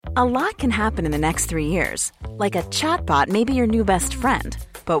A lot can happen in the next 3 years. Like a chatbot may be your new best friend.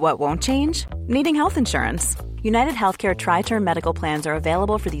 But what won't change? Needing health insurance. United Healthcare Tri-Term Medical Plans are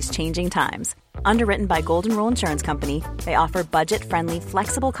available for these changing times. Underwritten by Golden Rule Insurance Company, they offer budget-friendly,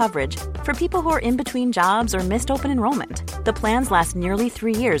 flexible coverage for people who are in between jobs or missed open enrollment. The plans last nearly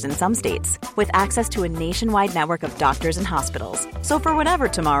 3 years in some states, with access to a nationwide network of doctors and hospitals. So for whatever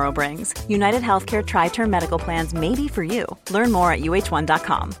tomorrow brings, United Healthcare Tri-Term Medical Plans may be for you. Learn more at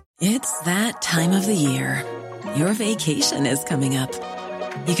uh1.com. It's that time of the year. Your vacation is coming up.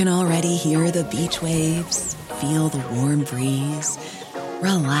 You can already hear the beach waves, feel the warm breeze,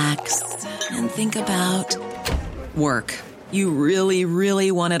 relax, and think about work. You really,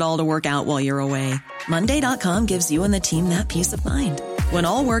 really want it all to work out while you're away. Monday.com gives you and the team that peace of mind. When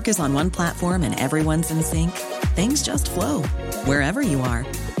all work is on one platform and everyone's in sync, things just flow. Wherever you are,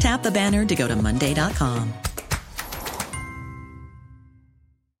 tap the banner to go to Monday.com.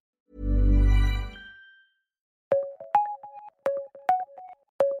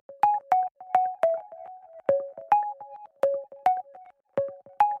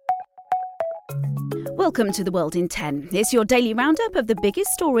 Welcome to The World in 10. It's your daily roundup of the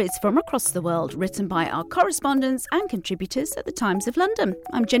biggest stories from across the world, written by our correspondents and contributors at the Times of London.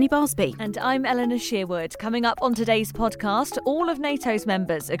 I'm Jenny Barsby. And I'm Eleanor Shearwood. Coming up on today's podcast, all of NATO's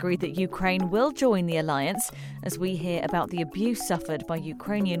members agreed that Ukraine will join the alliance as we hear about the abuse suffered by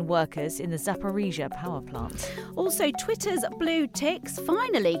Ukrainian workers in the Zaporizhia power plant. Also, Twitter's blue ticks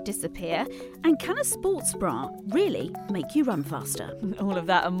finally disappear. And can a sports bra really make you run faster? All of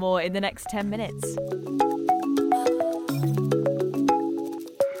that and more in the next 10 minutes.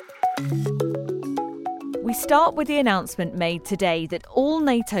 We start with the announcement made today that all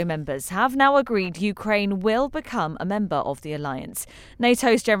NATO members have now agreed Ukraine will become a member of the alliance.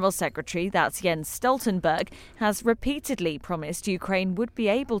 NATO's General Secretary, that's Jens Stoltenberg, has repeatedly promised Ukraine would be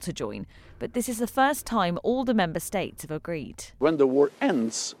able to join. But this is the first time all the member states have agreed. When the war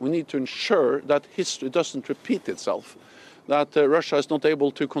ends, we need to ensure that history doesn't repeat itself, that Russia is not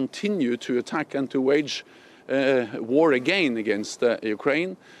able to continue to attack and to wage war again against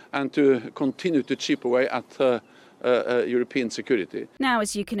Ukraine and to continue to chip away at European security. Now,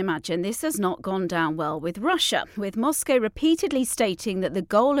 as you can imagine, this has not gone down well with Russia, with Moscow repeatedly stating that the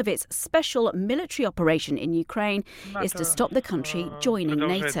goal of its special military operation in Ukraine is to stop the country joining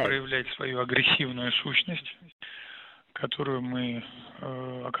NATO.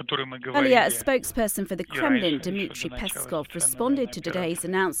 Earlier, a spokesperson for the Kremlin, Dmitry Peskov, responded to today's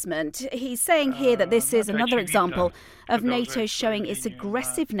announcement. He's saying here that this is another example of NATO showing its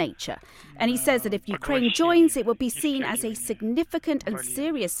aggressive nature. And he says that if Ukraine joins, it will be seen as a significant and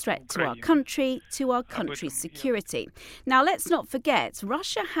serious threat to our country, to our country's security. Now, let's not forget,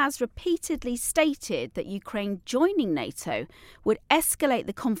 Russia has repeatedly stated that Ukraine joining NATO would escalate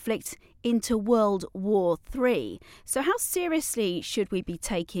the conflict into World War III. So how seriously should we be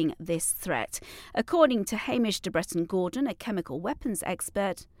taking this threat? According to Hamish de Breton-Gordon, a chemical weapons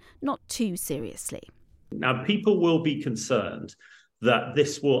expert, not too seriously. Now, people will be concerned that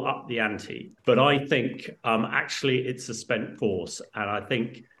this will up the ante, but I think actually it's a spent force. And I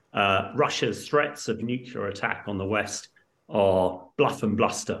think Russia's threats of nuclear attack on the West are bluff and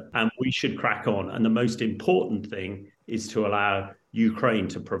bluster, and we should crack on. And the most important thing is to allow Ukraine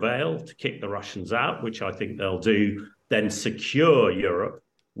to prevail, to kick the Russians out, which I think they'll do, then secure Europe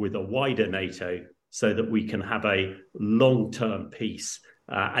with a wider NATO so that we can have a long-term peace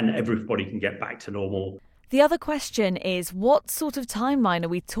and everybody can get back to normal. The other question is, what sort of timeline are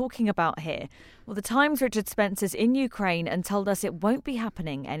we talking about here? Well, the Times' Richard Spencer's in Ukraine and told us it won't be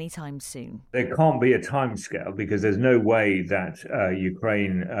happening anytime soon. There can't be a timescale because there's no way that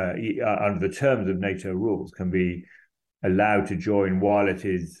Ukraine, under the terms of NATO rules, can be allowed to join while it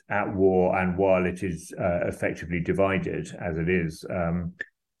is at war and while it is effectively divided as it is.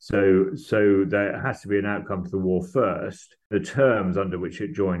 So there has to be an outcome to the war first. The terms under which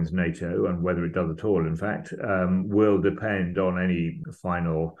it joins NATO, and whether it does at all, in fact, will depend on any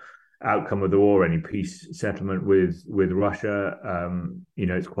final outcome of the war, any peace settlement with Russia.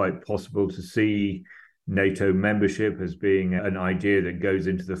 It's quite possible to see NATO membership as being an idea that goes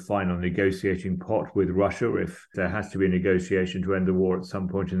into the final negotiating pot with Russia if there has to be a negotiation to end the war at some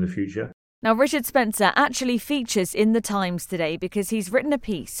point in the future. Now, Richard Spencer actually features in the Times today because he's written a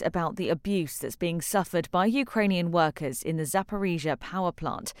piece about the abuse that's being suffered by Ukrainian workers in the Zaporizhia power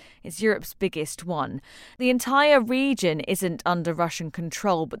plant. It's Europe's biggest one. The entire region isn't under Russian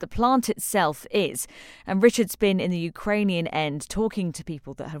control, but the plant itself is. And Richard's been in the Ukrainian end talking to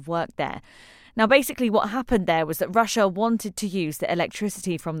people that have worked there. Now, basically what happened there was that Russia wanted to use the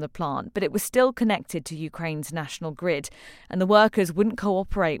electricity from the plant, but it was still connected to Ukraine's national grid, and the workers wouldn't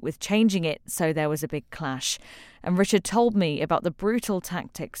cooperate with changing it, so there was a big clash. And Richard told me about the brutal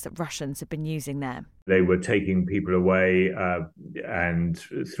tactics that Russians have been using there. They were taking people away and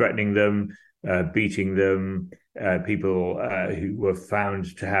threatening them, beating them. People who were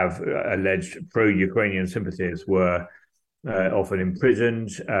found to have alleged pro-Ukrainian sympathies were often imprisoned.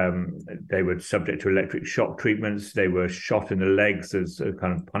 They were subject to electric shock treatments. They were shot in the legs as a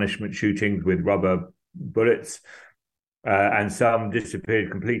kind of punishment shootings with rubber bullets. And some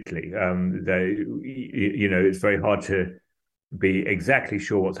disappeared completely. It's very hard to be exactly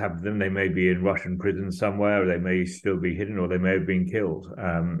sure what's happened to them. They may be in Russian prison somewhere, or they may still be hidden, or they may have been killed.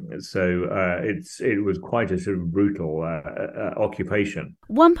 It was quite a sort of brutal occupation.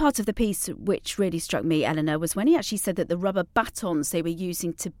 One part of the piece which really struck me, Eleanor, was when he actually said that the rubber batons they were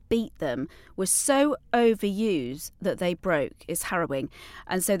using to beat them were so overused that they broke. It's harrowing.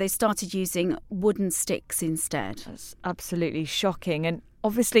 And so they started using wooden sticks instead. That's absolutely shocking. And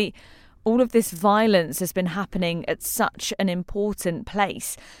obviously, all of this violence has been happening at such an important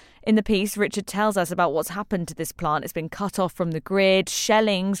place. In the piece, Richard tells us about what's happened to this plant. It's been cut off from the grid.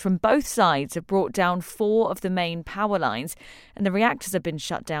 Shellings from both sides have brought down 4 of the main power lines, and the reactors have been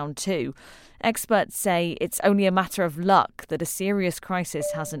shut down too. Experts say it's only a matter of luck that a serious crisis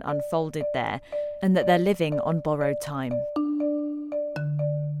hasn't unfolded there, and that they're living on borrowed time.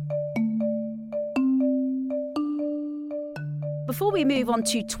 Before we move on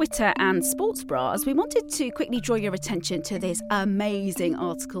to Twitter and sports bras, we wanted to quickly draw your attention to this amazing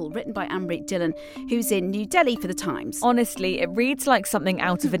article written by Amrit Dhillon, who's in New Delhi for The Times. Honestly, it reads like something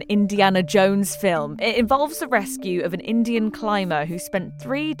out of an Indiana Jones film. It involves the rescue of an Indian climber who spent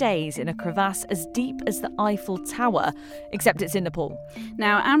 3 days in a crevasse as deep as the Eiffel Tower, except it's in Nepal.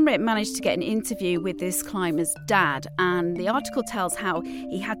 Now, Amrit managed to get an interview with this climber's dad, and the article tells how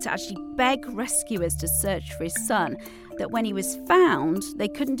he had to actually beg rescuers to search for his son, that when he was found, they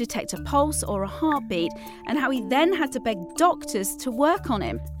couldn't detect a pulse or a heartbeat, and how he then had to beg doctors to work on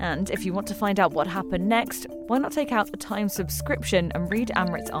him. And if you want to find out what happened next, why not take out a Times subscription and read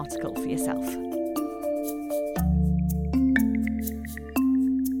Amrit's article for yourself?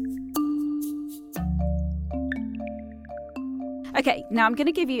 OK, now I'm going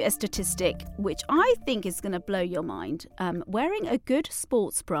to give you a statistic which I think is going to blow your mind. Wearing a good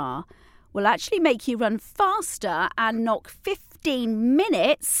sports bra will actually make you run faster and knock 15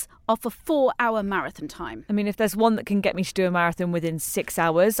 minutes off a 4-hour marathon time. I mean, if there's one that can get me to do a marathon within 6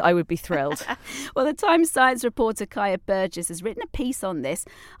 hours, I would be thrilled. Well, the Times science reporter Kaya Burgess has written a piece on this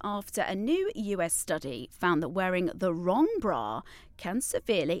after a new US study found that wearing the wrong bra can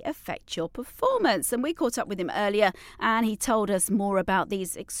severely affect your performance. And we caught up with him earlier, and he told us more about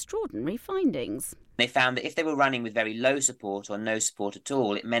these extraordinary findings. They found that if they were running with very low support or no support at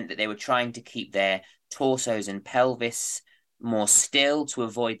all, it meant that they were trying to keep their torsos and pelvis more still to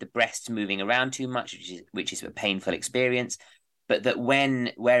avoid the breasts moving around too much, which is a painful experience. But that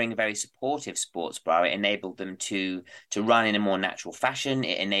when wearing a very supportive sports bra, it enabled them to run in a more natural fashion.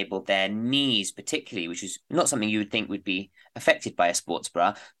 It enabled their knees particularly, which is not something you would think would be affected by a sports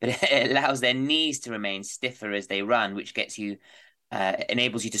bra, but it allows their knees to remain stiffer as they run, which gets you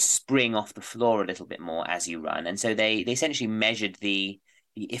enables you to spring off the floor a little bit more as you run. And so they essentially measured the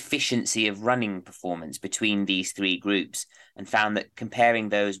efficiency of running performance between these 3 groups and found that comparing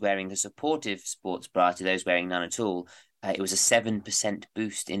those wearing the supportive sports bra to those wearing none at all, it was a 7%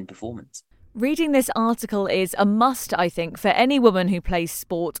 boost in performance. Reading this article is a must, I think, for any woman who plays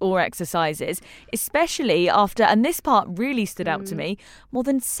sport or exercises, especially after, and this part really stood out to me, more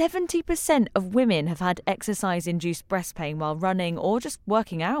than 70% of women have had exercise-induced breast pain while running or just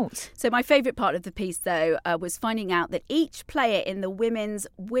working out. So my favourite part of the piece, though, was finding out that each player in the women's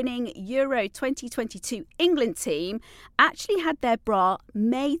winning Euro 2022 England team actually had their bra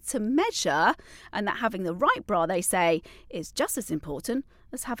made to measure, and that having the right bra, they say, is just as important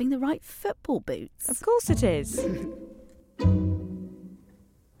as having the right football boots. Of course it is.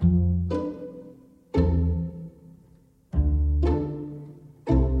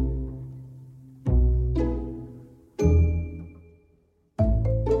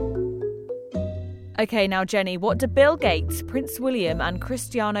 OK, now, Jenny, what do Bill Gates, Prince William and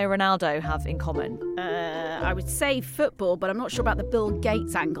Cristiano Ronaldo have in common? I would say football, but I'm not sure about the Bill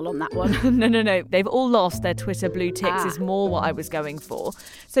Gates angle on that one. No. They've all lost their Twitter blue ticks is more what I was going for.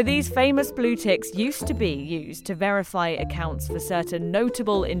 So these famous blue ticks used to be used to verify accounts for certain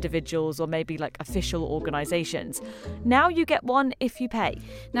notable individuals or maybe like official organisations. Now you get one if you pay.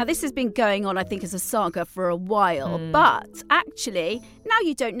 Now, this has been going on, I think, as a saga for a while, but actually, now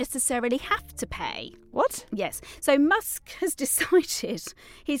you don't necessarily have to pay. What? Yes. So Musk has decided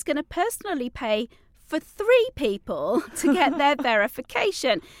he's going to personally pay for 3 people to get their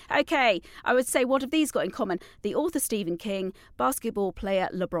verification. OK, I would say, what have these got in common? The author Stephen King, basketball player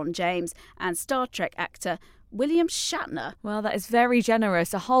LeBron James, and Star Trek actor William Shatner. Well, that is very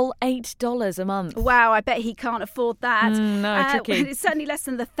generous. A whole $8 a month. Wow, I bet he can't afford that. Tricky. It's certainly less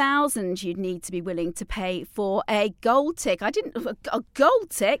than the $1,000 you'd need to be willing to pay for a gold tick. A gold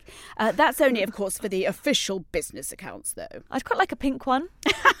tick? That's only, of course, for the official business accounts, though. I'd quite like a pink one.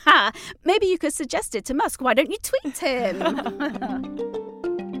 Maybe you could suggest it to Musk. Why don't you tweet him?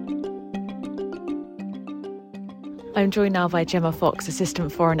 I'm joined now by Gemma Fox,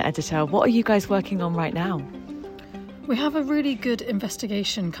 Assistant Foreign Editor. What are you guys working on right now? We have a really good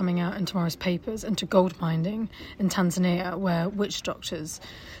investigation coming out in tomorrow's papers into gold mining in Tanzania, where witch doctors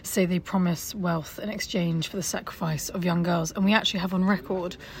say they promise wealth in exchange for the sacrifice of young girls. And we actually have on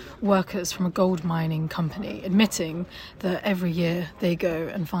record workers from a gold mining company admitting that every year they go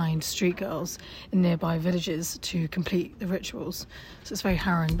and find street girls in nearby villages to complete the rituals. So it's very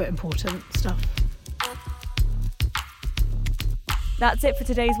harrowing but important stuff. That's it for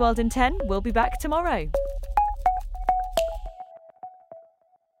today's World in 10. We'll be back tomorrow.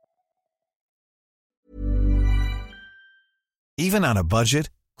 Even on a budget,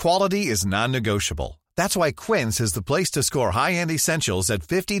 quality is non-negotiable. That's why Quince is the place to score high-end essentials at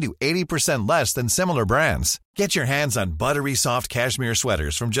 50 to 80% less than similar brands. Get your hands on buttery soft cashmere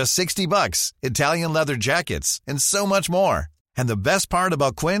sweaters from just $60, Italian leather jackets, and so much more. And the best part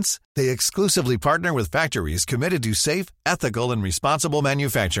about Quince, they exclusively partner with factories committed to safe, ethical, and responsible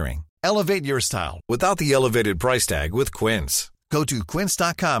manufacturing. Elevate your style without the elevated price tag with Quince. Go to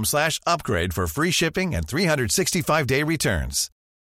quince.com/upgrade for free shipping and 365-day returns.